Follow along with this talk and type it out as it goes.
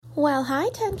Well, hi,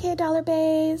 10K Dollar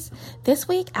Bays. This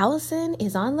week, Allison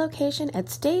is on location at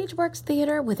Stageworks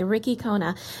Theater with Ricky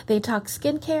Cona. They talk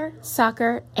skincare,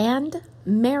 soccer, and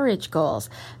marriage goals.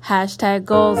 Hashtag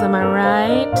goals, am I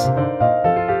right?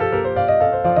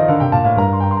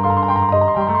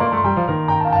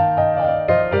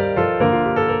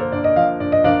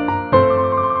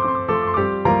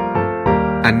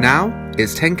 And now,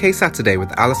 it's 10K Saturday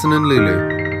with Allison and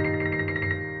Lulu.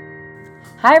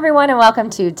 Hi, everyone, and welcome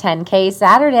to 10K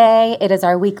Saturday. It is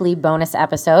our weekly bonus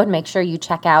episode. Make sure you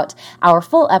check out our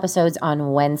full episodes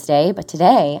on Wednesday. But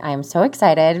today, I am so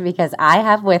excited because I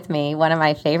have with me one of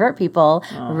my favorite people,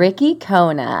 Ricky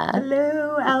Cona.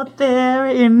 Hello out there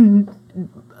in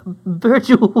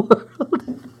virtual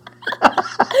world.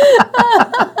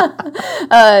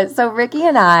 So Ricky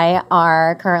and I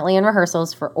are currently in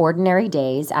rehearsals for Ordinary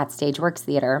Days at Stageworks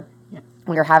Theater.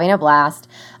 We are having a blast.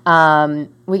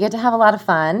 We get to have a lot of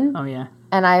fun. Oh, yeah.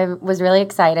 And I was really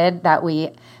excited that we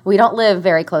don't live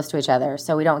very close to each other,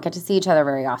 so we don't get to see each other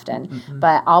very often. Mm-hmm.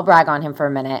 But I'll brag on him for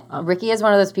a minute. Ricky is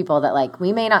one of those people that, like,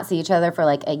 we may not see each other for,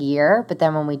 like, a year, but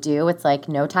then when we do, it's like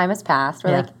no time has passed.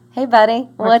 We're like, hey, buddy,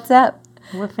 what's up?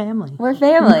 We're family. We're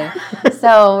family.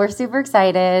 So we're super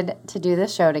excited to do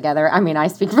this show together. I mean, I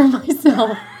speak for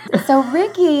myself. So,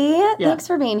 Ricky, thanks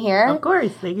for being here. Of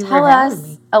course. Thank you Tell for having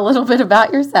me. us a little bit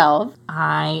about yourself.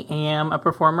 I am a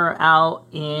performer out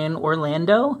in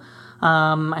Orlando.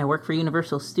 I work for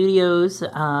Universal Studios,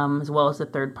 as well as a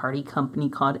third-party company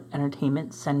called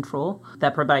Entertainment Central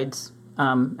that provides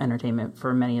entertainment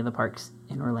for many of the parks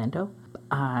in Orlando.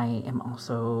 I am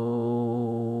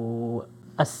also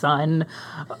a son.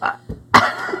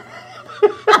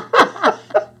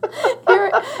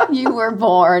 You were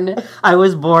born. I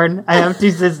was born. I have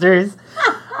two sisters.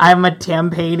 I'm a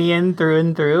Tampanian through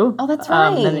and through. Oh, that's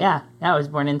right. I was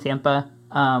born in Tampa.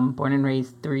 Born and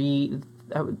raised we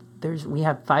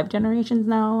have 5 generations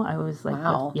now. I was like,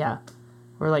 wow.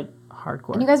 We're like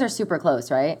hardcore. And you guys are super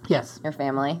close, right? Yes. Your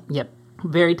family? Yep.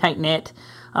 Very tight knit.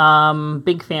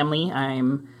 Big family.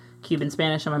 I'm Cuban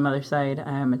Spanish on my mother's side.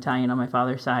 I'm Italian on my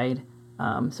father's side.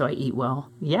 So I eat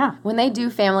well. Yeah. When they do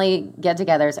family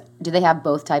get-togethers, do they have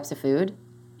both types of food?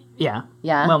 Yeah.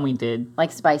 Yeah? When we did.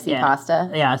 Like spicy pasta?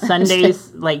 Yeah.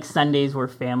 Sundays were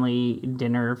family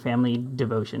dinner, family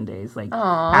devotion days. Like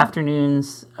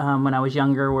afternoons, when I was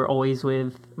younger, were always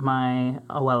with my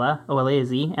Abuela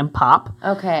Izzy, and Pop.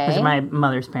 Okay. Those are my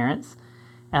mother's parents.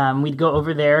 We'd go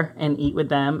over there and eat with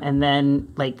them, and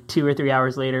then like 2 or 3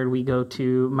 hours later, we go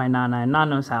to my Nana and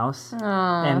Nano's house,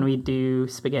 and we do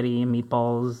spaghetti and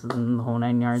meatballs and the whole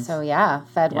 9 yards. So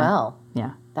fed well.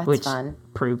 Yeah, that's fun.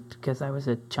 Proved because I was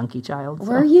a chunky child.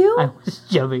 Were you? I was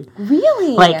chubby.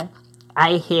 Really? Like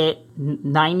I hit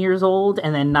 9 years old,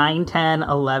 and then 9, 10,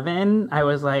 11, I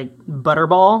was like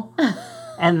butterball,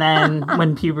 and then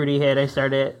when puberty hit, I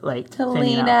started like to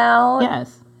lean out.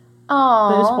 Yes. Oh,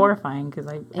 but it was horrifying because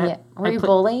Were you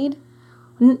bullied?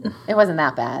 It wasn't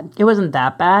that bad. It wasn't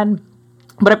that bad,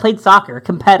 but I played soccer,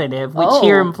 competitive, which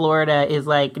here in Florida is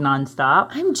like nonstop.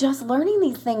 I'm just learning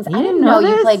these things. I didn't know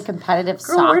you played competitive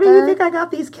soccer. Where do you think I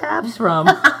got these calves from?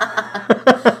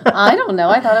 I don't know.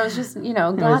 I thought it was just,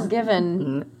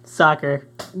 God-given. Soccer.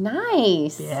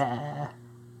 Nice. Yeah.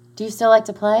 Do you still like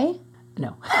to play?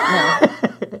 No.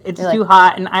 It's too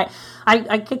hot, and I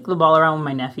kick the ball around with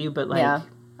my nephew, but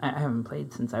I haven't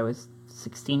played since I was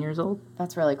 16 years old.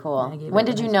 That's really cool. When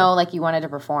did you know, you wanted to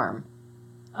perform?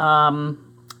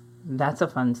 That's a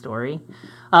fun story.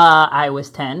 I was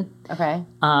 10. Okay.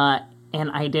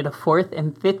 And I did a 4th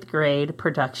and 5th grade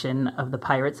production of The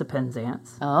Pirates of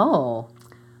Penzance. Oh.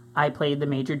 I played the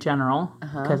Major General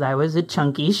because I was a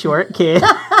chunky, short kid.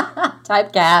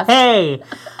 Typecast. Hey!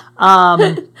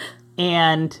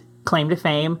 And claim to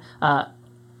fame,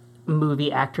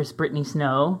 movie actress Brittany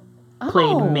Snow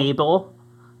played Mabel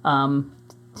to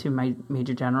my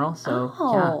Major General.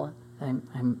 So,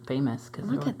 I'm famous.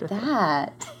 Look at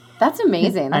that. That's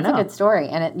amazing. That's a good story.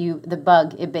 And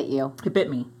it bit you. It bit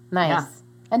me. Nice. Yeah.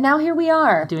 And now here we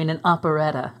are. Doing an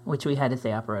operetta, which we had to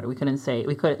say operetta. We couldn't say,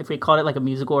 if we called it like a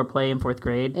musical or play in 4th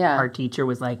grade, our teacher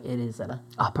was like, it is an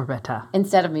operetta.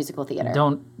 Instead of musical theater.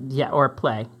 Or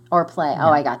play. Or play.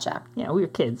 Oh, I gotcha. Yeah, we were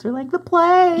kids. We're like, the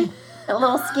play. A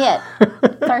little skit.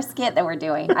 It's our skit that we're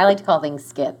doing. I like to call things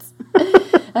skits.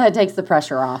 It takes the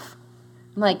pressure off.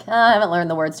 I'm like, I haven't learned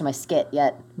the words to my skit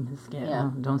yet. Skit. Yeah.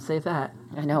 Oh, don't say that.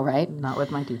 I know, right? Not with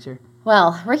my teacher.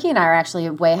 Well, Ricky and I are actually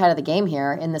way ahead of the game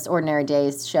here in this Ordinary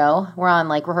Days show. We're on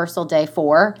rehearsal day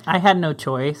 4. I had no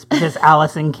choice because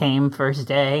Allison came first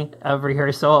day of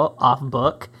rehearsal off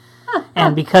book.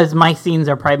 And because my scenes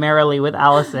are primarily with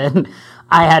Allison,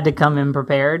 I had to come in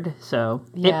prepared, so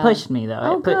Yeah. it pushed me, though.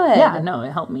 Oh, It good. Yeah, no,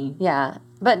 it helped me. Yeah.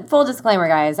 But full disclaimer,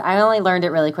 guys, I only learned it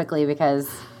really quickly because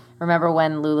remember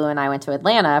when Lulu and I went to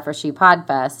Atlanta for She Pod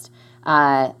Fest,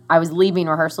 I was leaving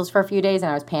rehearsals for a few days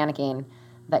and I was panicking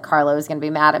that Carla was going to be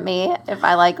mad at me if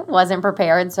I wasn't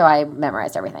prepared, so I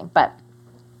memorized everything. But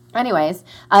anyways,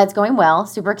 it's going well.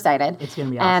 Super excited. It's going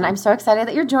to be awesome. And I'm so excited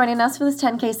that you're joining us for this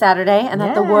 10K Saturday and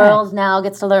that the Yeah. world now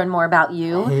gets to learn more about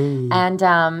you. Hey.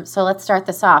 And so let's start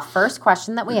this off. First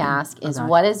question that we ask is, gosh.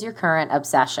 what is your current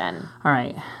obsession? All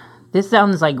right. This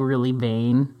sounds like really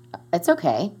vain, It's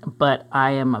okay. but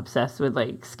I am obsessed with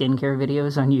like skincare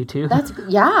videos on YouTube.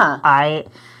 Yeah. I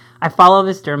follow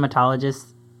this dermatologist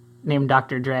named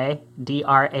Dr. Dray, Dray.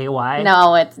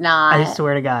 No, it's not. I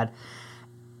swear to God.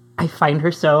 I find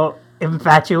her so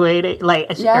infatuated.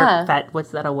 Yeah.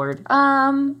 What's that a word?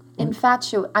 I'm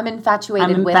infatuated I'm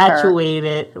with her.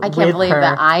 infatuated I can't with believe her.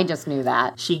 that I just knew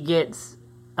that. She gets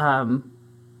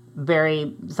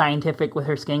very scientific with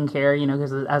her skincare,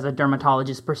 because as a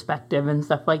dermatologist perspective and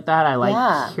stuff like that, I like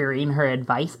Yeah. hearing her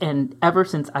advice. And ever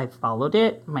since I followed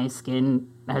it, my skin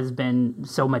has been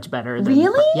so much better.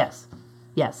 Really?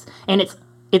 Yes. And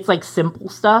it's like simple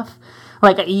stuff.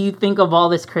 Like you think of all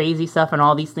this crazy stuff and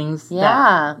all these things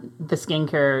Yeah. that the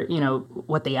skincare,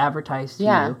 what they advertise to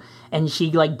Yeah. you. And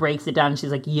she like breaks it down and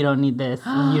she's like, you don't need this.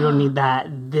 You don't need that.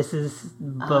 This is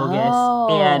bogus. Oh.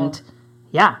 And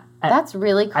yeah. That's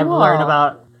really cool. I've learned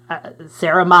about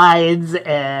ceramides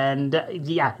and don't even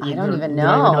You don't even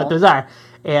know. know what those are.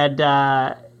 And,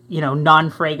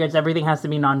 non-fragrance. Everything has to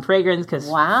be non-fragrance because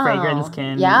Wow. fragrance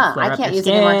can Yeah, flare I up can't your use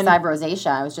it anymore skin. because I have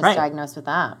rosacea. I was just Right. diagnosed with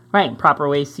that. Right. Proper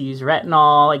ways to use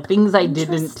retinol. Like things I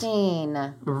didn't Interesting.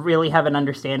 really have an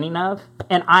understanding of.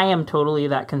 And I am totally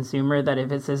that consumer that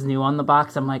if it says new on the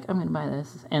box, I'm like, I'm going to buy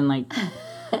this. And like,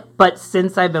 but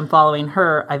since I've been following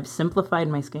her, I've simplified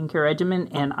my skincare regimen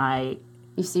and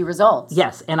You see results.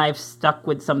 yes, and I've stuck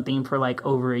with something for like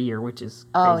over a year, which is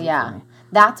Oh, crazy yeah. for me.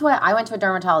 That's what I went to a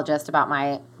dermatologist about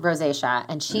my rosacea,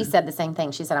 and she said the same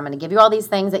thing. She said, I'm going to give you all these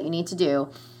things that you need to do.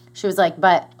 She was like,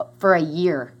 but for a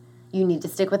year, you need to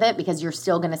stick with it because you're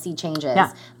still going to see changes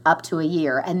up to a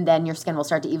year, and then your skin will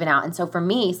start to even out. And so for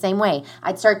me, same way.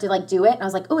 I'd start to do it, and I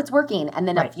was like, oh, it's working. And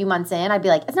then a few months in, I'd be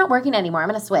like, it's not working anymore. I'm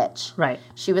going to switch. Right.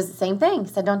 She was the same thing.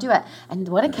 Said, don't do it. And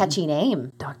what a catchy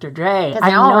name. Dr. Dre. 'Cause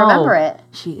now I'll remember it.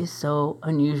 She is so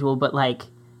unusual, but like,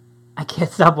 I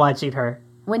can't stop watching her.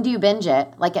 When do you binge it?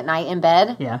 Like at night in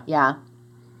bed? Yeah. Yeah.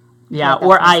 Yeah, like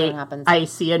or that's when something happens. I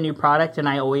see a new product and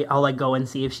I'll like go and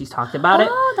see if she's talked about it.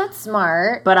 Oh, that's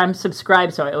smart. But I'm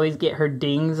subscribed, so I always get her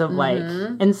dings of like,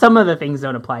 and some of the things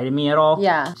don't apply to me at all.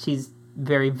 Yeah. She's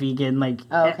very vegan, like,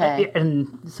 Okay.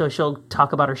 and so she'll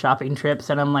talk about her shopping trips,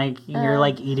 and I'm like, you're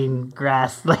like eating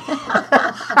grass, like,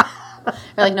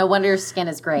 You're like, no wonder your skin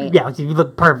is great. yeah, you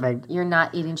look perfect. You're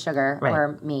not eating sugar Right.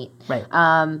 or meat. Right.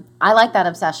 I like that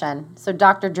obsession. So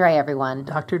Dr. Dre, everyone.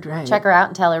 Dr. Dre. Check her out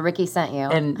and tell her Ricky sent you.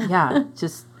 And yeah,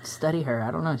 just study her.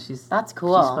 I don't know. That's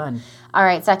cool. She's fun. All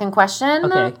right, second question.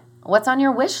 Okay. What's on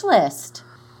your wish list?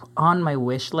 On my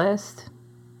wish list,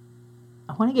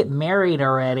 I want to get married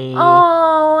already.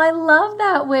 Oh, I love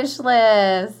that wish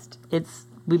list.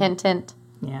 Hint, hint.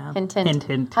 Yeah. Hint, hint. Hint,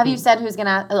 hint. Have you said who's going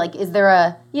to, like, is there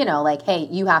a, hey,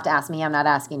 you have to ask me, I'm not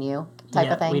asking you type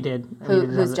Yeah, of thing? we did. We did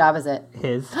Whose have job is it?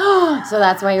 His. So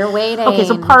that's why you're waiting. Okay,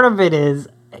 so part of it is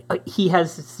he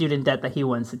has student debt that he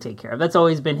wants to take care of. That's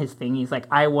always been his thing. He's like,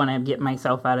 I want to get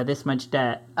myself out of this much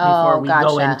debt before we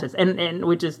go gotcha. into, and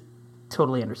which is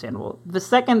totally understandable. The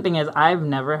second thing is I've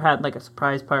never had like a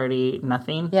surprise party,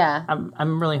 nothing. Yeah.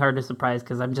 I'm really hard to surprise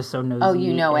because I'm just so nosy. Oh,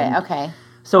 you know it. and- Okay.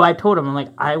 So I told him, I'm like,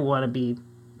 I want to be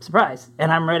surprised,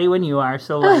 and I'm ready when you are.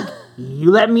 So like, you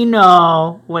let me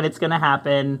know when it's gonna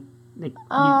happen. Like,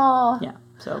 yeah.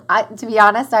 So I have to be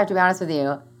honest with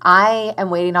you. I am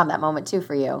waiting on that moment too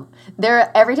for you.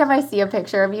 Every time I see a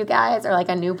picture of you guys or like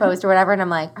a new post or whatever, and I'm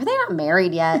like, are they not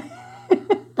married yet?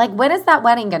 Like, when is that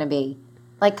wedding gonna be?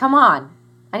 Like, come on,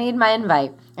 I need my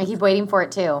invite. I keep waiting for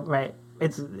it too. right,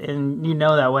 and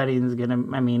that wedding's gonna.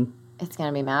 I mean, It's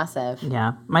gonna be massive.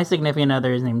 yeah, my significant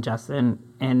other is named Justin,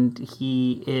 and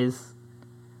he is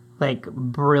like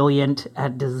brilliant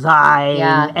at design.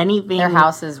 Yeah, anything their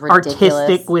house is ridiculous.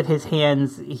 artistic with his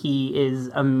hands. He is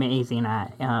amazing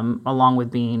at. Along with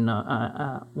being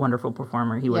a wonderful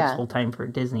performer, he works full time for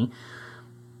Disney.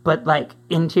 But like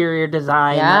interior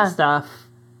design, that stuff,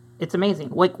 it's amazing.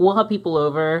 Like we'll have people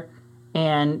over.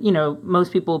 And,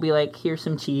 most people will be like, here's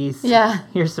some cheese. Yeah.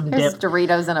 Here's some Here's dip.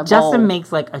 Doritos in a bowl. Justin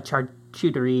makes like a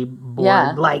charcuterie board,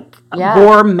 Yeah.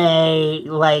 gourmet,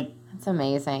 like It's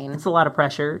amazing. it's a lot of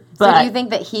pressure. So But do you think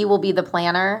that he will be the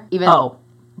planner? Even oh,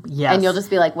 Yes. And you'll just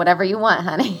be like, whatever you want,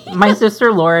 honey. My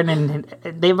sister Lauren, and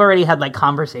they've already had like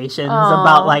conversations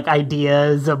about like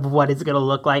ideas of what it's going to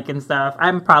look like and stuff.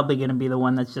 I'm probably going to be the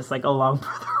one that's just like along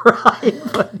for the ride.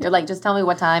 But You're like, just tell me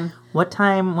what time. what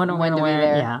time, when to to be wear.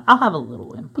 there. Yeah, I'll have a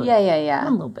little input. Yeah.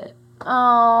 A little bit.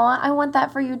 Oh, I want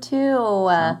that for you too.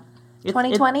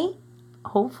 2020?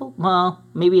 Hopeful. Well,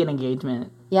 maybe an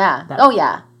engagement. Yeah. That- Oh,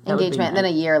 yeah. that would be Engagement. Then a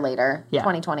nice. year later, Yeah.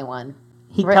 2021.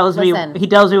 He Ri- tells listen. me. He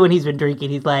tells me when he's been drinking.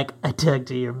 He's like, "I talked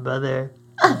to your mother,"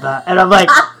 about, and I'm like,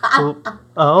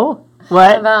 "Oh,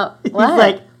 what?" About He's what?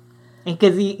 like,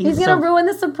 because he's He's going to ruin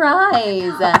the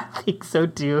surprise. I think so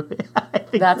too.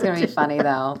 That's going to be funny,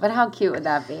 though. But how cute would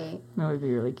that be? That would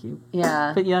be really cute.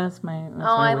 Yeah. But yeah, that's my.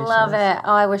 Oh, I love it.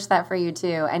 Oh, I wish that for you,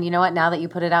 too. And you know what? Now that you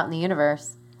put it out in the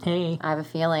universe, Hey, I have a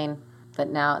feeling that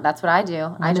now that's what I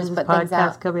do. I when just is put this things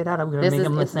podcast out. coming out? I'm going to This make is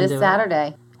him it's listen this to Saturday.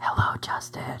 it. Hello,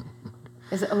 Justin.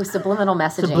 Subliminal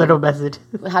messaging. Little message.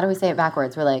 How do we say it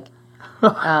backwards? We're like,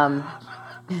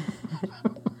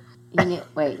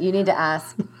 you need to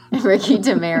ask Ricky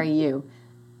to marry you.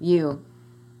 You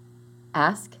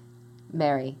ask,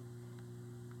 marry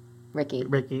Ricky.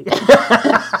 Ricky.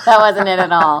 That wasn't it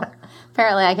at all.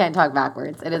 Apparently, I can't talk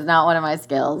backwards. It is not one of my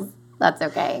skills. That's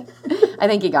okay. I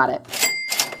think you got it.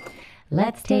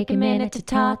 Let's take a minute to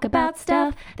talk about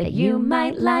stuff that you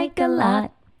might like a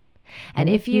lot. And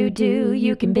if you do,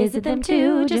 you can visit them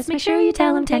too. Just make sure you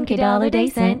tell them $10K Day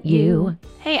sent you.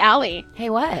 Hey, Allie, Hey,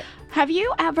 what? have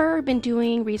you ever been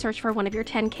doing research for one of your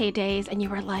 10K days and you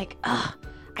were like, ugh,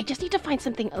 I just need to find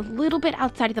something a little bit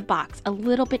outside of the box, a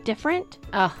little bit different?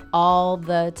 All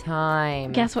the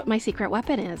time. Guess what my secret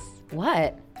weapon is?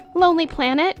 What? Lonely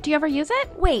Planet. Do you ever use it?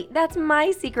 Wait, that's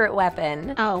my secret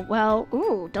weapon. Oh, well,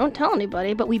 don't tell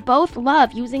anybody, but we both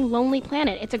love using Lonely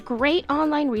Planet. It's a great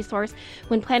online resource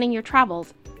when planning your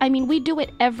travels. I mean, we do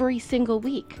it every single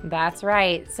week. That's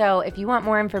right. So if you want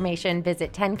more information,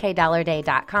 visit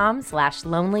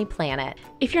 10kdollarday.com/lonelyplanet.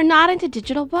 If you're not into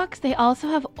digital books, they also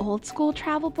have old school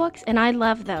travel books, and I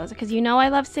love those because you know I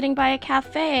love sitting by a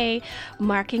cafe,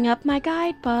 marking up my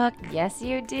guidebook. Yes,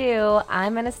 you do.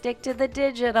 I'm going to stick to the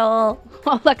digital.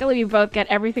 Well, luckily we both get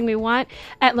everything we want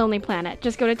at Lonely Planet.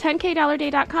 Just go to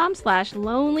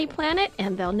 10kdollarday.com/lonelyplanet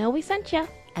and they'll know we sent you.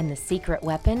 And the secret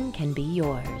weapon can be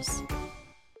yours.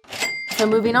 So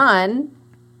moving on,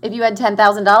 if you had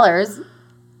 $10,000,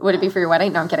 would it be for your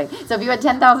wedding? No, I'm kidding. So if you had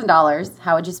 $10,000,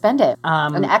 how would you spend it?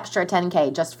 An extra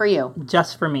 10K just for you.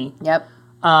 Just for me. Yep.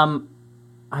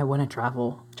 I want to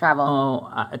travel. Travel. Oh,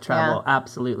 travel, Yeah.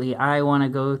 absolutely. I want to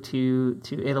go to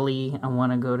Italy. I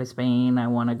want to go to Spain. I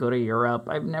want to go to Europe.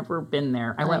 I've never been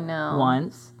there. I went know.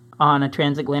 once on a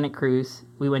transatlantic cruise.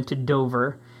 We went to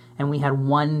Dover, and we had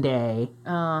one day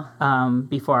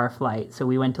before our flight. So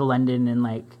we went to London and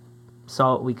like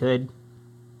saw what we could.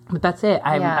 But that's it.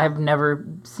 I've never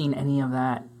seen any of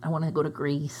that. I want to go to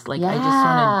Greece. Like I just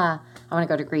want I want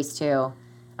to go to Greece too.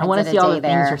 I want to did see a all day the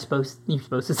there. things you're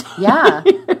supposed to see. Yeah,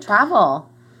 travel.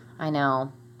 I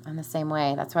know. I'm the same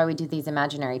way. That's why we do these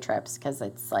imaginary trips because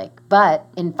it's like, but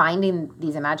in finding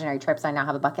these imaginary trips, I now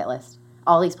have a bucket list.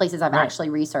 All these places I've actually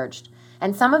researched.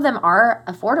 And some of them are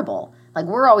affordable. Like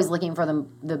we're always looking for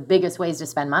the biggest ways to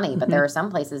spend money, but there are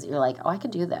some places you're like, oh, I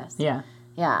could do this. Yeah.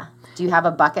 Yeah. Do you have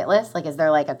a bucket list? Like, is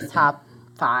there like a top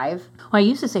 5? Well, I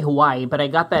used to say Hawaii, but I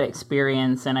got that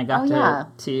experience and I got yeah.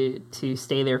 to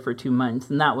stay there for 2 months,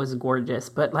 and that was gorgeous.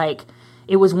 But like,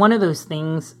 it was one of those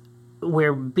things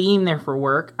where being there for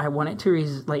work, I wanted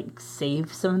to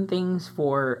save some things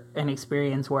for an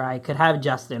experience where I could have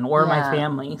Justin or my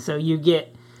family. So you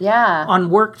get on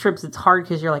work trips, it's hard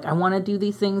because you're like, I want to do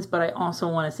these things, but I also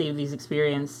want to save these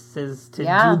experiences to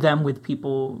do them with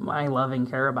people I love and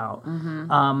care about.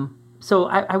 So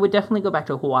I would definitely go back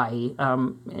to Hawaii,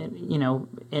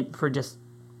 for just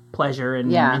pleasure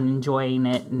and enjoying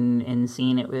it and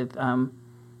seeing it with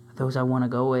those I want to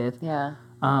go with. Yeah.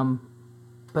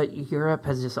 But Europe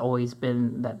has just always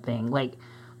been that thing. Like,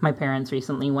 my parents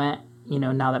recently went,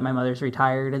 now that my mother's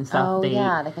retired and stuff. They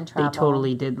can travel. They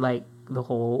totally did, like, the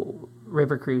whole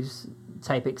river cruise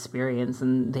type experience,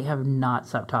 and they have not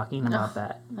stopped talking about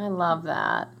that. I love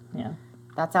that. Yeah.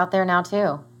 That's out there now,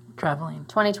 too. Traveling.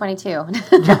 2022.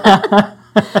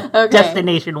 Okay.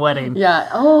 Destination wedding. Yeah.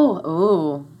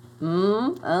 Oh.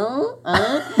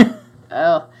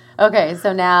 Okay,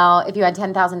 so now if you had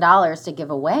 $10,000 to give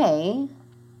away,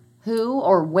 who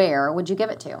or where would you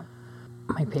give it to?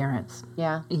 My parents.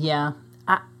 Yeah. Yeah.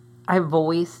 I've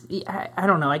always, I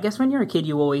don't know, I guess when you're a kid,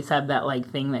 you always have that, like,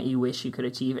 thing that you wish you could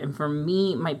achieve. And for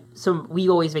me, so we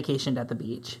always vacationed at the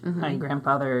beach. My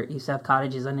grandfather used to have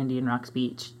cottages on Indian Rocks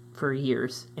Beach for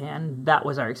years, and that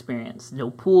was our experience. No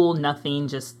pool, nothing,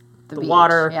 just The the beach,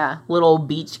 water, yeah. little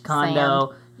beach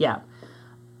condo. Sand. Yeah.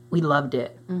 We loved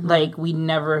it. Mm-hmm. Like, we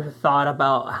never thought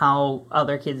about how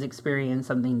other kids experience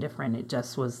something different. It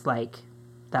just was like,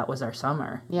 that was our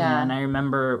summer. Yeah. And I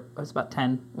remember I was about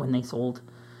 10 when they sold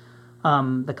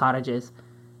the cottages.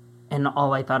 And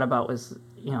all I thought about was,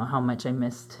 how much I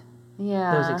missed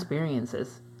those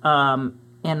experiences. And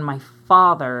my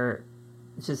father,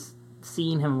 just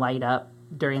seeing him light up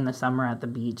during the summer at the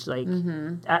beach, like,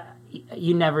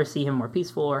 you never see him more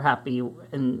peaceful or happy,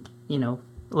 and,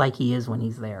 like he is when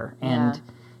he's there. And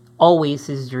always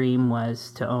his dream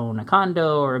was to own a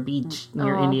condo or a beach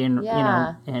near Indian,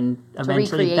 and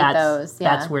eventually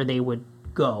that's where they would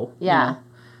go. Yeah.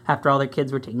 After all their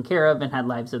kids were taken care of and had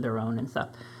lives of their own and stuff.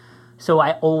 So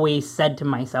I always said to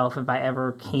myself, if I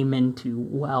ever came into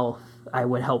wealth, I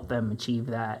would help them achieve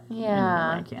that.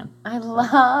 Yeah. I can. I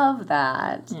love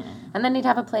that. Yeah. And then you'd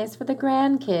have a place for the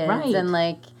grandkids and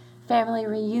like family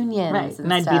reunions. Right.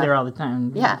 And I'd be there all the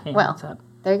time. Yeah. Hey, well, what's up?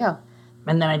 There you go.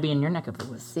 And then I'd be in your neck of the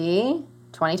woods. See?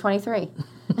 2023.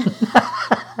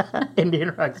 Indian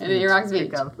Rocks Beach. Indian Rocks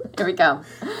Beach. Here we go.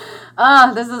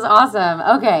 Oh, this is awesome.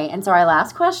 Okay. And so our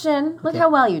last question. Look how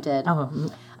well you did.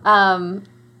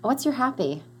 What's your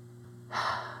happy?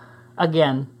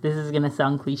 Again, this is going to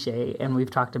sound cliche, and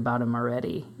we've talked about him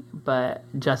already, but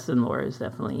Justin Lore is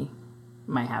definitely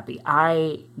my happy.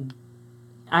 I'm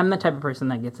the type of person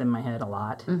that gets in my head a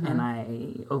lot, and I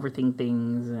overthink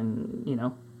things and,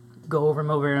 go over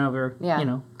them over and over,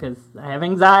 because I have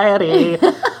anxiety.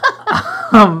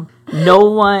 No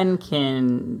one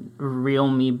can reel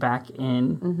me back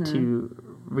into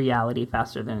reality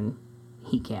faster than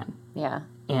he can. Yeah.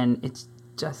 And it's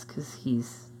just because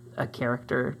he's a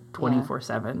character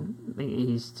 24/7.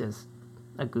 He's just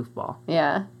a goofball.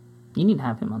 Yeah. You need to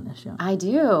have him on this show. I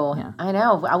do. Yeah. I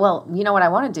know. Well, you know what I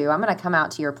want to do? I'm going to come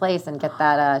out to your place and get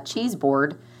that cheese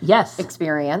board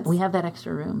experience. We have that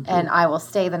extra room. And I will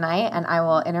stay the night and I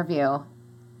will interview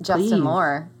Justin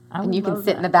Lore. And you can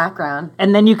sit in the background.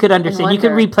 And then you could understand. You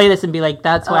could replay this and be like,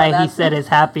 that's why he said as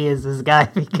happy as this guy,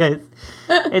 because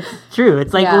it's true.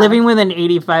 It's like living with an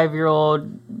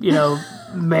 85-year-old,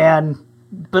 man,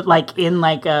 but like in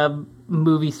like a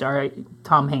movie star,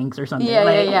 Tom Hanks or something.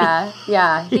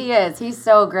 Yeah, he is. He's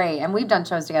so great. And we've done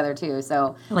shows together too.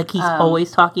 So like he's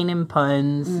always talking in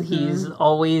puns. He's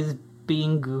always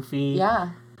being goofy.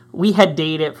 Yeah. We had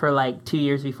dated for like 2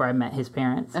 years before I met his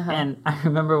parents. And I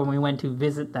remember when we went to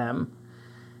visit them,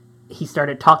 he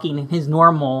started talking in his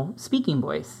normal speaking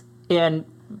voice. And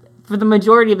for the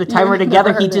majority of the time we're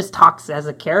together, he just talks as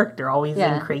a character, always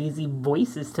in crazy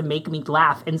voices to make me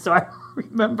laugh. And so I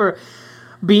remember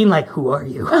being like, who are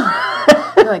you?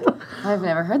 You're like, I've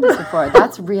never heard this before.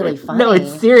 That's really funny. No,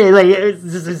 it's serious. Like, it's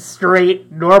just a straight,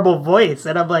 normal voice.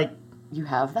 And I'm like, you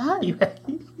have that?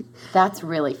 That's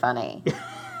really funny.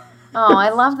 Oh, I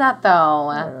love that,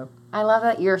 though. Yeah. I love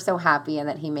that you're so happy and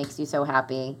that he makes you so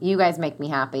happy. You guys make me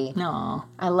happy. No.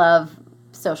 I love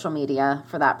social media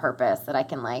for that purpose, that I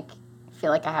can, like, feel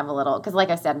like I have a little... Because, like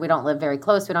I said, we don't live very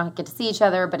close. We don't get to see each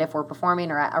other, but if we're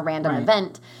performing or at a random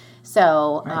event.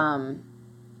 So,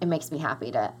 it makes me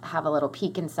happy to have a little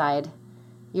peek inside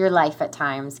your life at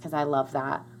times, because I love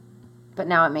that. But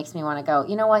now it makes me want to go,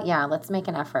 you know what? Yeah, let's make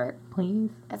an effort. Please?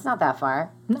 It's not that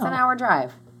far. No. It's an hour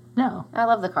drive. No. I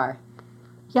love the car.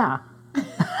 Yeah.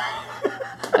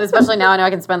 And especially now I know I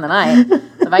can spend the night.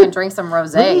 So if I can drink some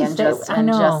rosé and just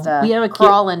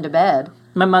crawl into bed.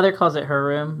 My mother calls it her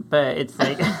room, but it's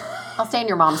like... I'll stay in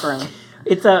your mom's room.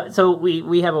 So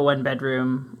we have a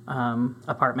 1-bedroom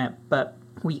apartment, but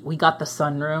we got the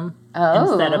sunroom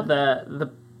instead of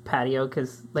the patio,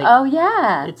 because like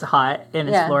it's hot and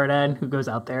it's Florida, and who goes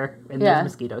out there, and there's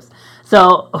mosquitoes.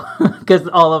 So because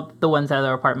all of the ones out of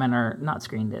our apartment are not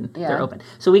screened in, they're open.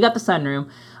 So we got the sunroom,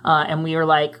 and we were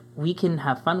like, we can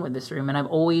have fun with this room. And I've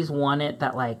always wanted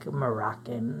that like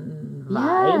Moroccan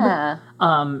vibe.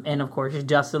 And of course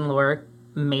Justin Lore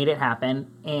made it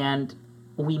happen, and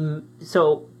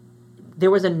there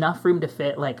was enough room to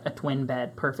fit like a twin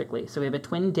bed perfectly. So we have a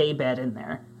twin day bed in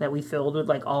there that we filled with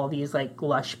like all these like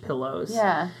lush pillows.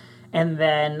 Yeah. And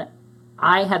then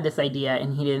I had this idea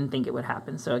and he didn't think it would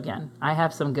happen. So again, I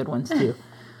have some good ones too.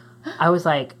 I was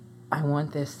like, I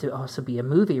want this to also be a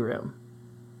movie room.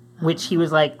 Which he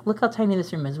was like, look how tiny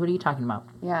this room is. What are you talking about?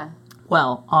 Yeah.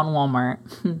 Well, on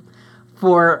Walmart,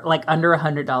 for like under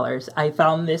 $100, I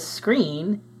found this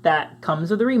screen that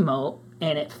comes with a remote.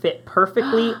 And it fit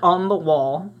perfectly on the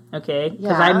wall, okay?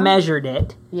 Because I measured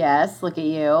it. Yes, look at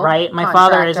you. Right? My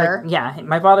father is a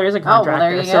contractor. Oh, well,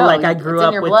 there you go. So like I grew up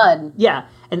in your with blood. Yeah.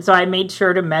 And so I made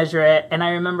sure to measure it, and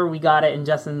I remember we got it and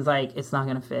Justin's like, it's not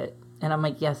going to fit. And I'm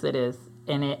like, yes it is.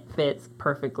 and it fits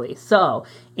perfectly. So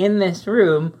in this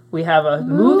room, we have a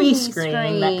movie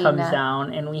screen that comes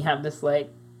down, and we have this like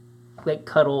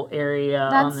cuddle area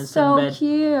on this bed. That's so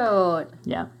cute.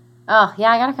 Yeah. Oh,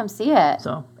 yeah, I gotta come see it.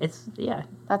 So it's, yeah.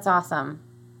 That's awesome.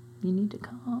 You need to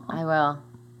come. I will.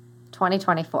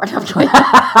 2024. No, I'm kidding.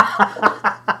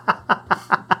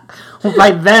 Well,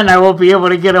 by then, I won't be able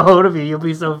to get a hold of you. You'll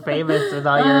be so famous with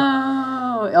all your...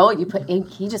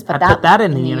 He just put put that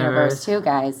in the universe too,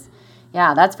 guys.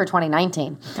 Yeah, that's for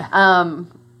 2019. All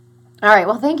right,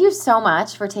 well, thank you so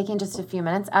much for taking just a few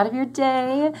minutes out of your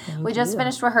day. We just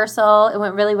finished rehearsal. It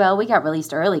went really well. We got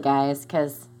released early, guys,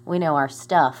 because we know our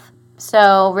stuff.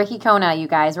 So, Ricky Cona, you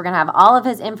guys, we're going to have all of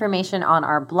his information on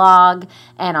our blog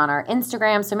and on our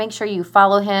Instagram, so make sure you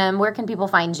follow him. Where can people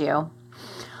find you?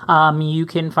 You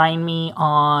can find me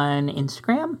on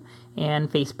Instagram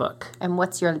and Facebook. And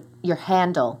what's your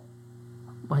handle?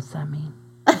 What's that mean?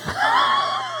 Isn't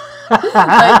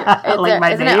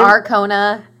it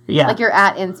Arcona? Yeah. Like your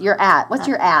at. What's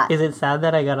your at? Is it sad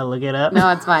that I gotta look it up?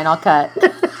 No, it's fine. I'll cut.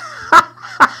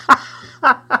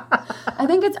 I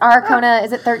think it's Arcona.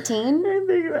 Is it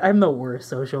 13? I'm the worst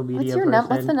social media person.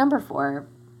 What's the number for?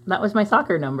 That was my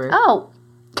soccer number. Oh,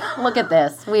 look at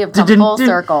this. We have come full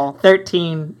circle.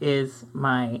 13 is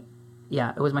my...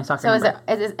 Yeah, it was my soccer number.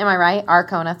 So am I right?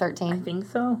 Arcona 13? I think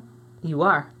so. You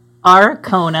are.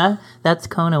 Arcona. That's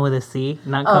Cona with a C,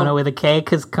 not Cona with a K,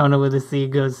 because Cona with a C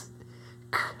goes...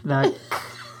 Not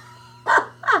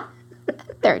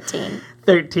 13.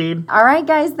 13. All right,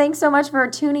 guys. Thanks so much for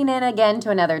tuning in again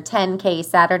to another 10K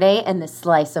Saturday and the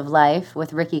Slice of Life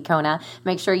with Ricky Cona.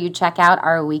 Make sure you check out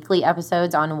our weekly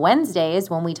episodes on Wednesdays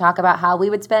when we talk about how we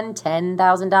would spend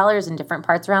 $10,000 in different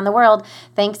parts around the world.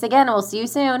 Thanks again. We'll see you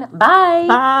soon. Bye.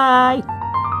 Bye.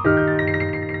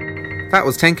 That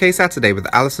was 10K Saturday with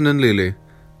Alison and Lulu.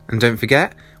 And don't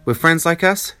forget, with friends like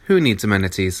us, who needs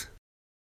amenities?